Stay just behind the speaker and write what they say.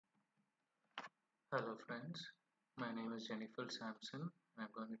Hello friends, my name is Jennifer Sampson and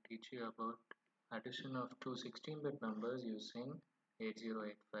I'm going to teach you about addition of two 16-bit numbers using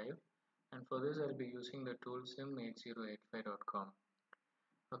 8085, and for this I'll be using the tool sim8085.com.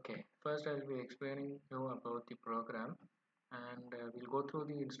 Okay, first I'll be explaining you about the program, and we'll go through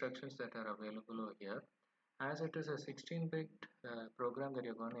the instructions that are available over here. As it is a 16-bit program that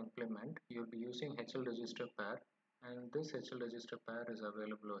you're going to implement, you'll be using HL register pair, and this HL register pair is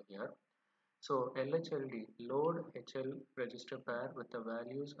available over here. So LHLD, load HL register pair with the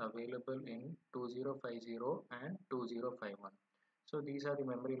values available in 2050 and 2051. So these are the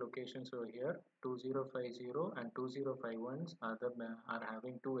memory locations over here. 2050 and 2051s are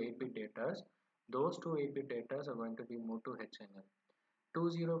having two 8-bit datas. Those two 8-bit datas are going to be moved to HNL.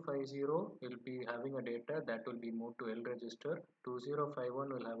 2050 will be having a data that will be moved to L register. 2051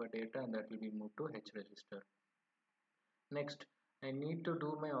 will have a data and that will be moved to H register. Next, I need to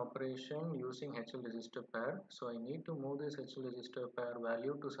do my operation using HL register pair. So I need to move this HL register pair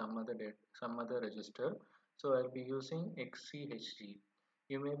value to some other register. So I'll be using XCHG.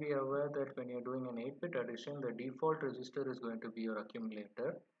 You may be aware that when you're doing an 8-bit addition, the default register is going to be your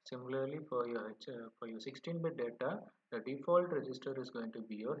accumulator. Similarly, for your 16-bit data, the default register is going to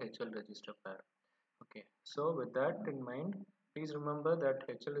be your HL register pair. Okay, so with that in mind, please remember that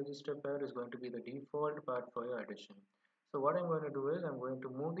HL register pair is going to be the default part for your addition. So what I'm going to do is I'm going to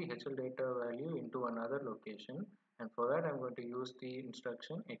move the HL data value into another location, and for that I'm going to use the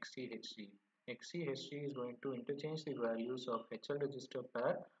instruction XCHG. XCHG is going to interchange the values of HL register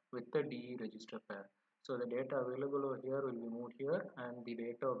pair with the DE register pair. So the data available over here will be moved here and the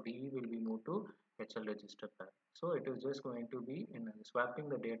data of DE will be moved to HL register pair. So it is just going to be in swapping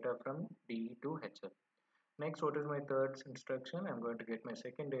the data from DE to HL. Next, what is my third instruction? I'm going to get my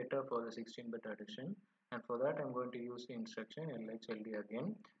second data for the 16-bit addition, and for that I'm going to use the instruction LHLD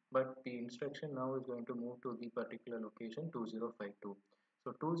again, but the instruction now is going to move to the particular location 2052.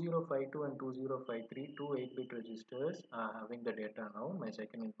 So 2052 and 2053, two 8-bit registers are having the data now, my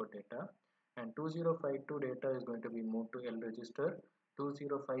second input data, and 2052 data is going to be moved to L register,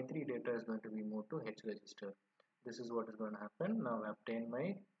 2053 data is going to be moved to H register. This is what is going to happen. Now I obtain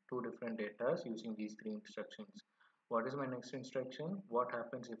my two different data using these three instructions. What is my next instruction? What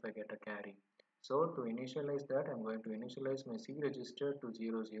happens if I get a carry? So to initialize that, I'm going to initialize my C register to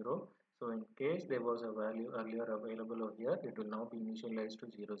 00. So in case there was a value earlier available over here, it will now be initialized to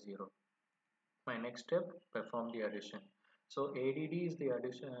 00. My next step, perform the addition. So ADD is the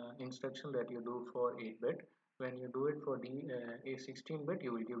addition instruction that you do for 8-bit. When you do it for a 16-bit,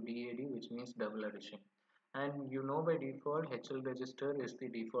 you will give DAD, which means double addition. And you know by default HL register is the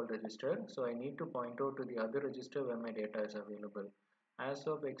default register, so I need to point out to the other register where my data is available. As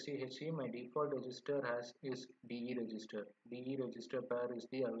of XCHE, my default register is DE register. DE register pair is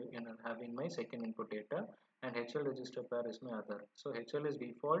the having my second input data, and HL register pair is my other. So HL is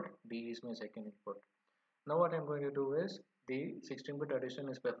default, DE is my second input. Now what I'm going to do is the 16-bit addition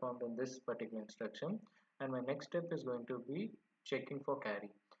is performed in this particular instruction, and my next step is going to be checking for carry.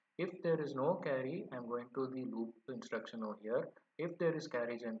 If there is no carry, I'm going to the loop instruction over here. If there is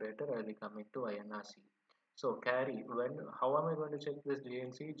carry generator, I'll be coming to INRC. So carry, how am I going to check this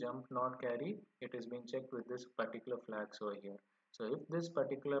JNC jump not carry? It is being checked with this particular flags over here. So if this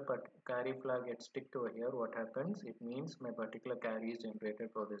particular carry flag gets ticked over here, what happens? It means my particular carry is generated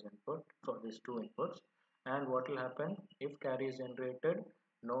for this input, for these two inputs. And what will happen if carry is generated?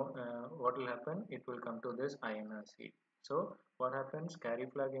 No, what will happen? It will come to this INRC. So what happens? Carry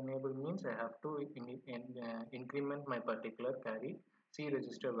flag enable means I have to increment my particular carry C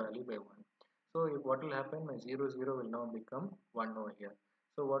register value by 1. So what will happen? My 00 will now become 1 over here.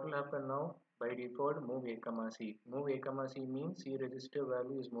 So what will happen now? By default, move A comma C. Move A comma C means C register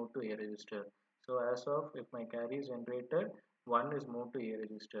value is moved to A register. So as of if my carry is generated, 1 is moved to A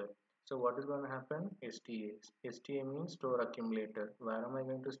register. So what is going to happen? STA. STA means store accumulator. Where am I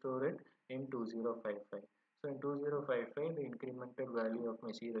going to store it? In 2055. So in 2055, the incremented value of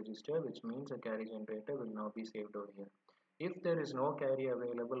my C register, which means a carry generator, will now be saved over here. If there is no carry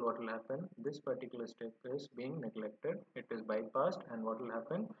available, what will happen? This particular step is being neglected. It is bypassed, and what will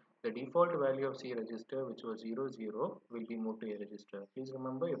happen? The default value of C register, which was 00, will be moved to A register. Please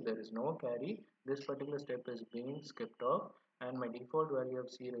remember, if there is no carry, this particular step is being skipped off, and my default value of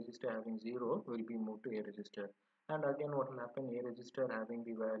C register having 0 will be moved to A register. And again, what will happen? A register having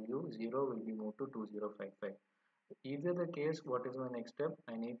the value 0 will be moved to 2055. Either the case, what is my next step?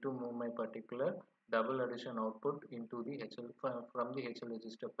 I need to move my particular double addition output into the HL from the HL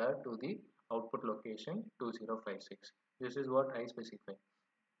register pair to the output location 2056. This is what I specify.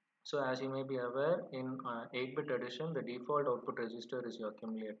 So as you may be aware, in 8-bit addition, the default output register is your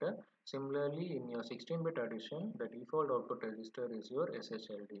accumulator. Similarly, in your 16-bit addition, the default output register is your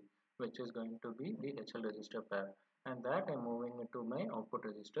SHLD, which is going to be the HL register pair. And that I'm moving it to my output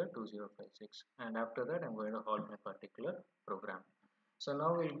register 2056. And after that, I'm going to halt my particular program. So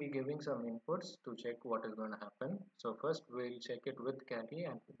now we'll be giving some inputs to check what is going to happen. So first we'll check it with carry,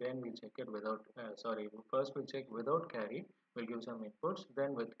 and then we'll check it without, first we'll check without carry, we'll give some inputs,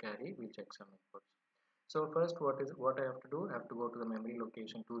 then with carry we'll check some inputs. So first what I have to do, I have to go to the memory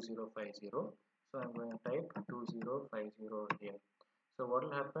location 2050. So I'm going to type 2050 here. So what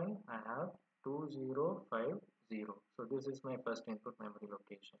will happen, I have 2050. So this is my first input memory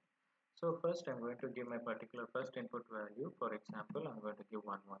location. So first I'm going to give my particular first input value. For example, I'm going to give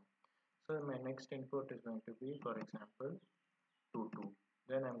 1 1. So my next input is going to be, for example, 2 2.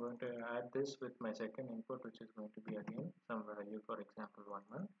 Then I'm going to add this with my second input, which is going to be again some value, for example 1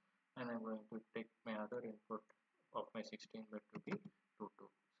 1. And I'm going to take my other input of my 16-bit to be 2 2.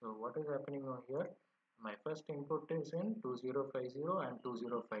 So what is happening over here? My first input is in 2050 and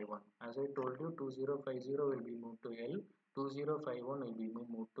 2051. As I told you, 2050 will be moved to L, 2051 will be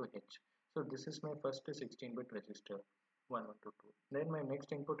moved to H. So this is my first 16-bit register, 1122. Then my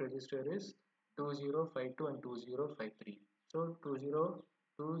next input register is 2052 and 2053. So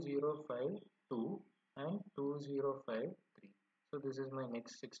 2052 and 2053. So this is my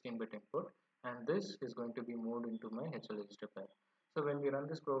next 16-bit input, and this is going to be moved into my HL register pair. So when we run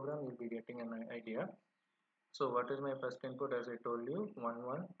this program, you'll be getting an idea. So what is my first input? As I told you,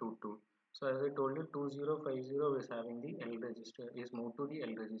 1122. So as I told you, 2050 is having the L register, is moved to the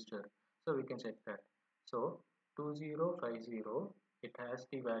L register. So we can check that. So 2050, it has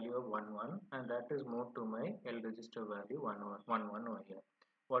the value of 11, and that is moved to my L register value 11 over here.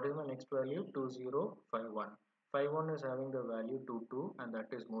 What is my next value? 2051. 51 is having the value 22, and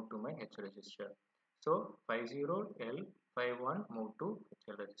that is moved to my H register. So 50 L, 51 moved to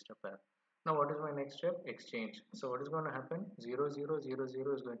HL register pair. Now what is my next step? Exchange. So what is going to happen? 0000 is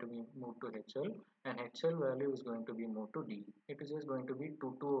going to be moved to HL, and HL value is going to be moved to D. It is just going to be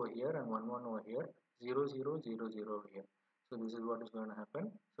 22 over here and 11 over here, 0000 over here. So this is what is going to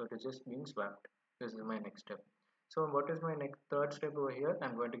happen. So it is just being swapped. This is my next step. So what is my next third step over here?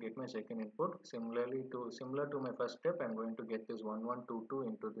 I'm going to get my second input. Similar to my first step, I'm going to get this 1122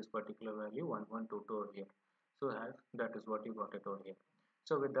 into this particular value 1122 over here. So that is what you got it over here.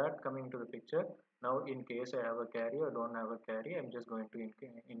 So with that coming to the picture, now in case I have a carry or don't have a carry, I'm just going to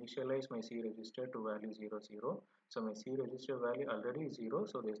initialize my C register to value 00. So my C register value already is 0,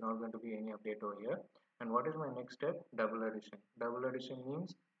 so there's not going to be any update over here. And what is my next step? Double addition. Double addition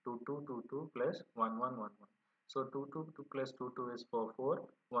means 2222 plus 1111. So 222 plus 22 is 44,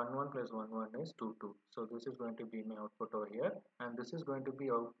 11 plus 11 is 22. So this is going to be my output over here, and this is going to be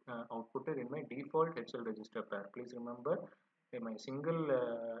outputted in my default HL register pair. Please remember, in my single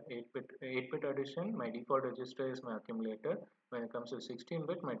 8-bit addition, my default register is my accumulator. When it comes to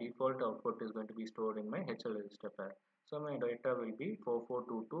 16-bit, my default output is going to be stored in my HL register pair. So my data will be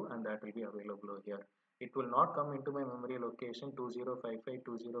 4422, and that will be available here. It will not come into my memory location 2055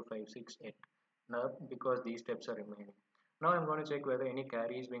 20568 now, because these steps are remaining. Now I'm going to check whether any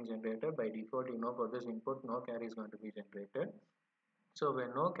carry is being generated. By default, you know, for this input, no carry is going to be generated. So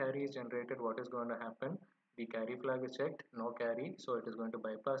when no carry is generated, what is going to happen? The carry flag is checked, no carry, so it is going to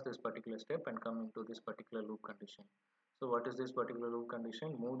bypass this particular step and come into this particular loop condition. So what is this particular loop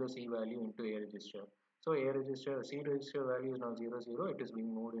condition? Move the C value into A register. So A register, C register value is now 00, it is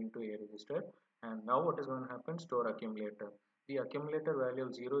being moved into A register. And now what is going to happen? Store accumulator. The accumulator value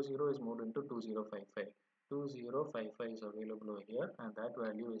of 00 is moved into 2055. 2055 is available over here, and that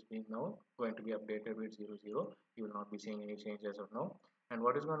value is being now going to be updated with 00. You will not be seeing any change as of now. And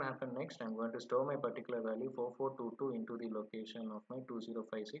what is going to happen next? I'm going to store my particular value 4422 into the location of my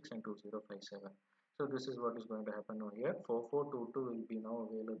 2056 and 2057. So this is what is going to happen over here. 4422 will be now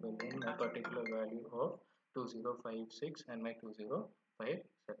available in my particular value of 2056 and my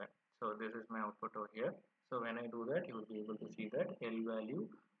 2057. So this is my output over here. So when I do that, you will be able to see that L value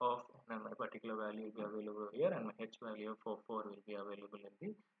of my particular value will be available here, and my H value of 44 will be available in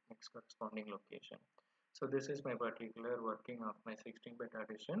the next corresponding location. So this is my particular working of my 16-bit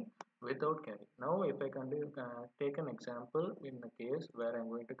addition without carry. Now if I can take an example in the case where I'm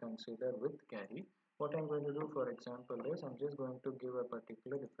going to consider with carry, what I'm going to do, for example, is I'm just going to give a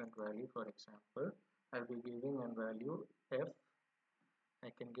particular different value. For example, I'll be giving a value f. I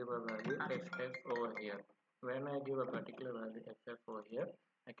can give a value ff over here. When I give a particular value ff over here,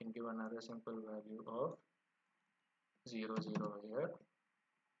 I can give another simple value of 00 over here.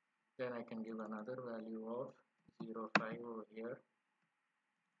 Then I can give another value of 05 over here.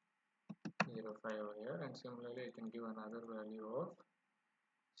 0 5 over here, and similarly I can give another value of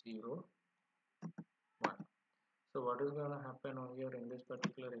 0 1. So what is going to happen over here in this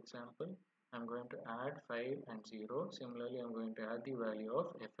particular example? I'm going to add 5 and 0. Similarly, I'm going to add the value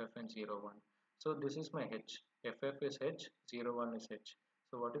of ff and 0 1. So this is my h. ff is h, 0 1 is h.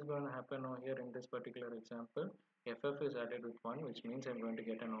 So what is going to happen over here in this particular example? ff is added with 1, which means I'm going to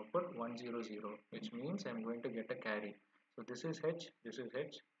get an output 1 0 0, which means I'm going to get a carry. So this is h, this is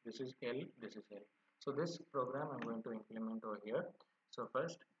h, this is l, this is l. So this program I'm going to implement over here. So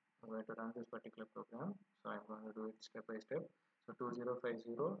first I'm going to run this particular program. So I'm going to do it step by step. So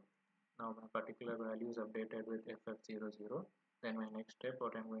 2050, now my particular value is updated with ff00. Then my next step,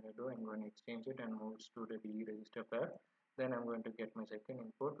 what I'm going to do, I'm going to exchange it and move to the DE register pair. Then I'm going to get my second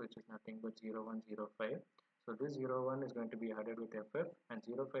input, which is nothing but 0105. So this 01 is going to be added with ff, and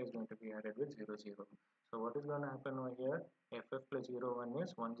 05 is going to be added with 00. So what is going to happen over here? ff plus 01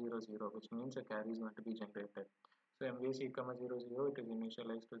 is 100, which means a carry is going to be generated. So MVC comma 00, it is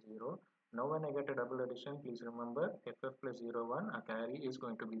initialized to 0. Now when I get a double addition, please remember ff plus 01, a carry is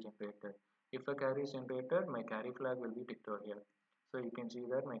going to be generated. If a carry is generated, my carry flag will be ticked over here. So you can see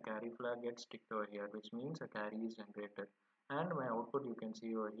that my carry flag gets ticked over here, which means a carry is generated. And my output you can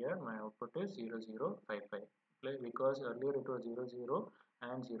see over here, my output is 0055. Because earlier it was 00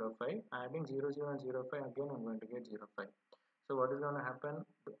 and 05. Adding 00 and 05 again, I'm going to get 05. So what is going to happen?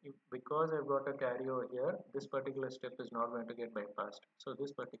 Because I've got a carry over here, this particular step is not going to get bypassed. So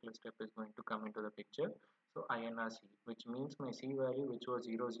this particular step is going to come into the picture. So INR C, which means my C value, which was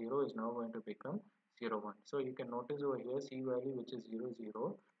 00, is now going to become 01. So you can notice over here, C value, which is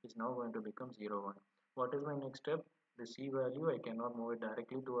 00, is now going to become 01. What is my next step? The C value, I cannot move it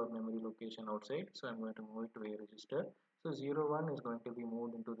directly to a memory location outside. So I'm going to move it to a register. So 01 is going to be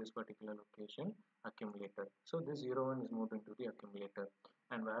moved into this particular location, accumulator. So this 01 is moved into the accumulator.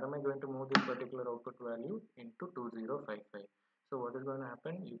 And where am I going to move this particular output value? Into 2055. So what is going to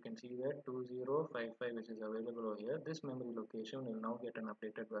happen? You can see that 2055, which is available over here, this memory location will now get an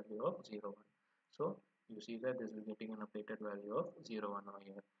updated value of 01. So you see that this is getting an updated value of 01 over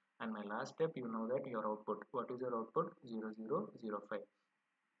here. And my last step, you know that your output. What is your output? 0005.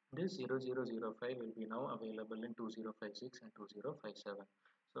 This 0005 will be now available in 2056 and 2057.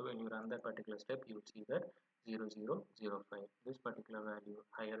 So when you run that particular step, you will see that 0005. This particular value,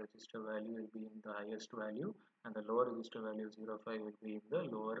 higher register value will be in the highest value, and the lower register value 05 will be in the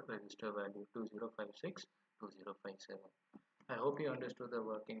lower register value 2056, 2057. I hope you understood the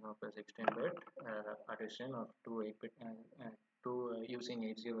working of a 16-bit addition of two 8-bit and two using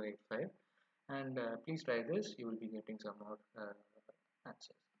 8085. And please try this. You will be getting some more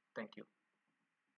answers. Thank you.